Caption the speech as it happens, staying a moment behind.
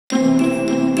Hello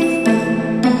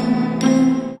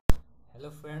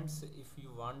friends, if you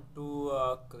want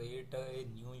to create a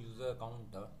new user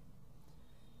account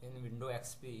in Windows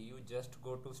XP, you just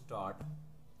go to start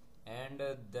and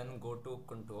then go to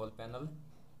control panel.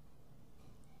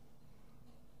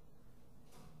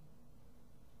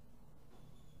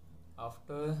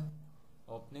 After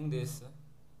opening this,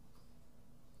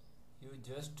 you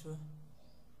just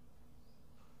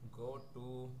go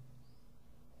to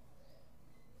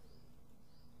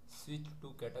switch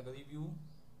to category view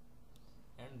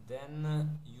and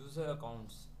then user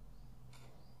accounts.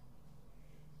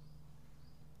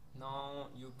 Now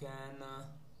you can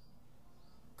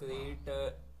create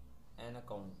an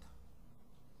account.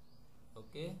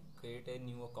 Okay, create a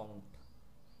new account.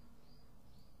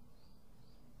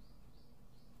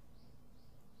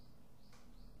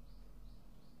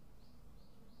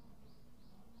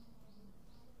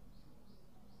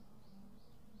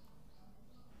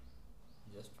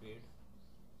 Just wait.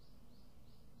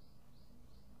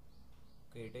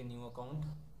 Create a new account.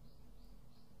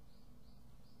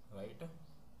 Right,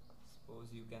 suppose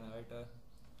you can write a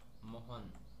Mohan.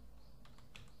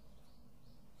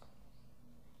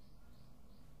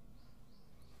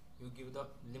 You give the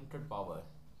limited power.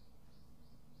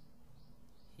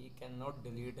 He cannot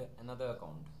delete another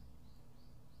account.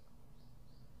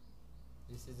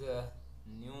 This is a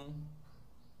new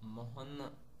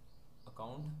Mohan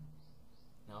account.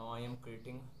 Now I am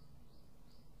creating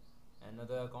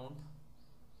another account,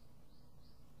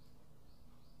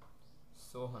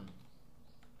 Sohan.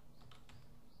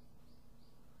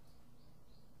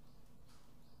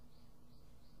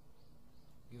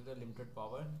 Give the limited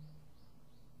power.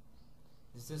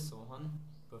 This is Sohan,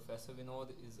 Professor Vinod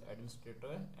is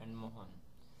administrator, and Mohan.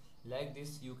 Like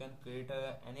this you can create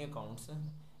any accounts,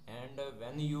 and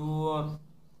when you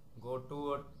go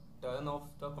to turn off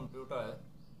the computer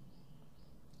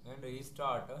and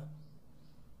restart,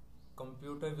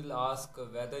 computer will ask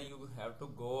whether you have to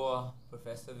go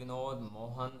Professor Vinod,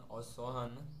 Mohan or Sohan.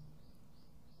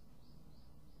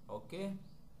 Okay,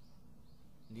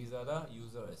 these are the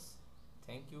users.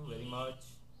 Thank you very much.